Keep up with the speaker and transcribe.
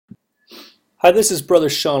Hi, this is Brother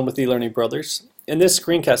Sean with eLearning Brothers. In this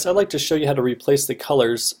screencast, I'd like to show you how to replace the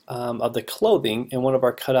colors of the clothing in one of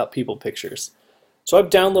our cutout people pictures. So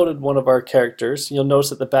I've downloaded one of our characters. You'll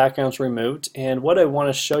notice that the background's removed, and what I want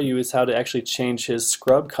to show you is how to actually change his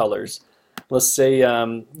scrub colors. Let's say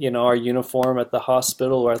our uniform at the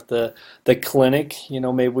hospital or at the clinic,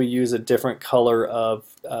 maybe we use a different color of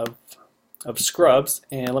scrubs,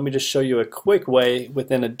 and let me just show you a quick way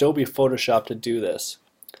within Adobe Photoshop to do this.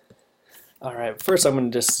 Alright, first I'm going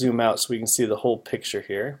to just zoom out so we can see the whole picture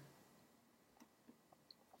here.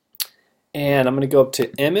 And I'm going to go up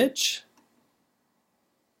to Image,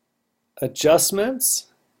 Adjustments,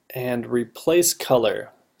 and Replace Color.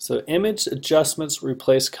 So Image, Adjustments,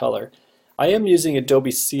 Replace Color. I am using Adobe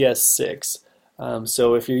CS6,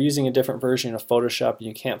 so if you're using a different version of Photoshop and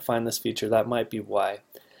you can't find this feature, that might be why.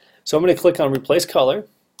 So I'm going to click on Replace Color,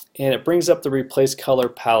 and it brings up the Replace Color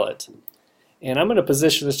palette. And I'm going to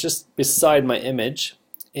position this just beside my image,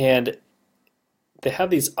 and they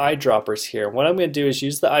have these eyedroppers here. What I'm going to do is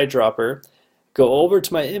use the eyedropper, go over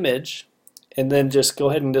to my image, and then just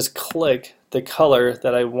go ahead and just click the color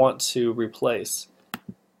that I want to replace.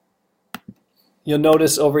 You'll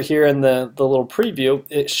notice over here in the little preview,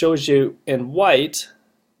 it shows you in white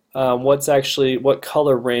what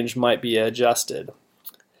color range might be adjusted.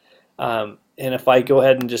 And if I go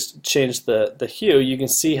ahead and just change the hue, you can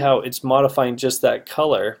see how it's modifying just that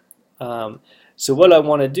color. So what I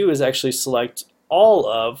want to do is actually select all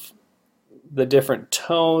of the different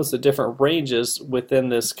tones, the different ranges within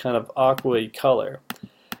this kind of aqua color.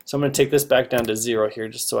 So I'm going to take this back down to 0 here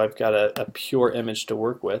just so I've got a pure image to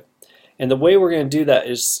work with. And the way we're going to do that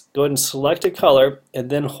is go ahead and select a color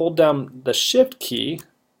and then hold down the Shift key,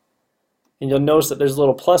 and you'll notice that there's a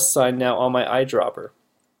little plus sign now on my eyedropper.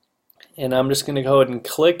 And I'm just going to go ahead and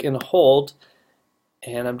click and hold,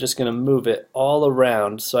 and I'm just going to move it all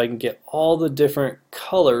around so I can get all the different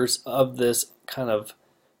colors of this kind of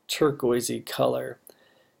turquoisey color.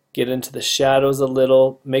 Get into the shadows a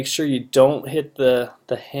little. Make sure you don't hit the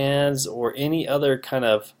hands or any other kind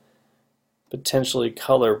of potentially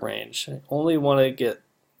color range. I only want to get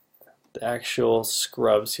the actual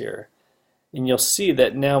scrubs here. And you'll see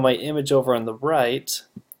that now my image over on the right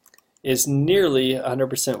is nearly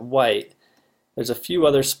 100% white. There's a few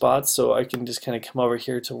other spots, so I can just kind of come over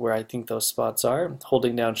here to where I think those spots are,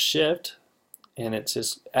 holding down Shift, and it's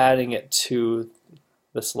just adding it to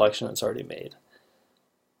the selection that's already made.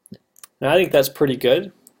 Now I think that's pretty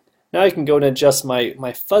good. Now I can go and adjust my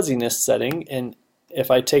fuzziness setting, and if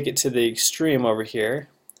I take it to the extreme over here,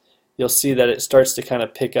 you'll see that it starts to kind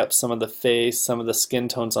of pick up some of the face, some of the skin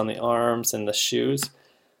tones on the arms and the shoes.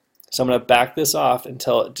 So I'm going to back this off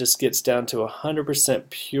until it just gets down to 100%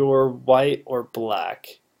 pure white or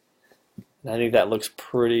black. And I think that looks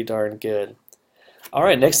pretty darn good.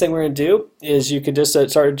 Alright, next thing we're going to do is you can just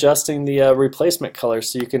start adjusting the replacement color.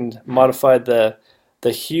 So you can modify the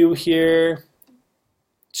hue here,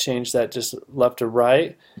 change that just left to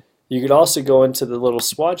right. You could also go into the little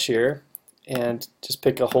swatch here and just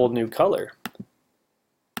pick a whole new color.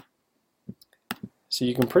 So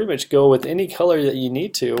you can pretty much go with any color that you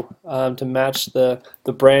need to match the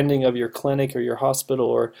branding of your clinic or your hospital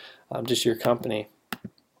or just your company.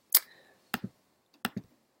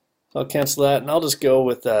 I'll cancel that, and I'll just go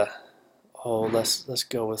with let's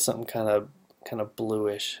go with something kind of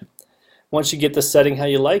bluish. Once you get the setting how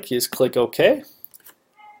you like, you just click OK,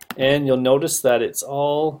 and you'll notice that it's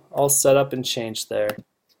all set up and changed there.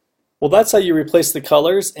 Well, that's how you replace the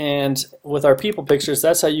colors, and with our people pictures,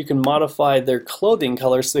 that's how you can modify their clothing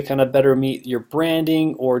colors to kind of better meet your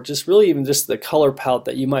branding or just really even just the color palette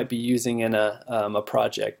that you might be using in a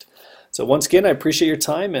project. So once again, I appreciate your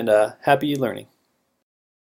time, and happy learning.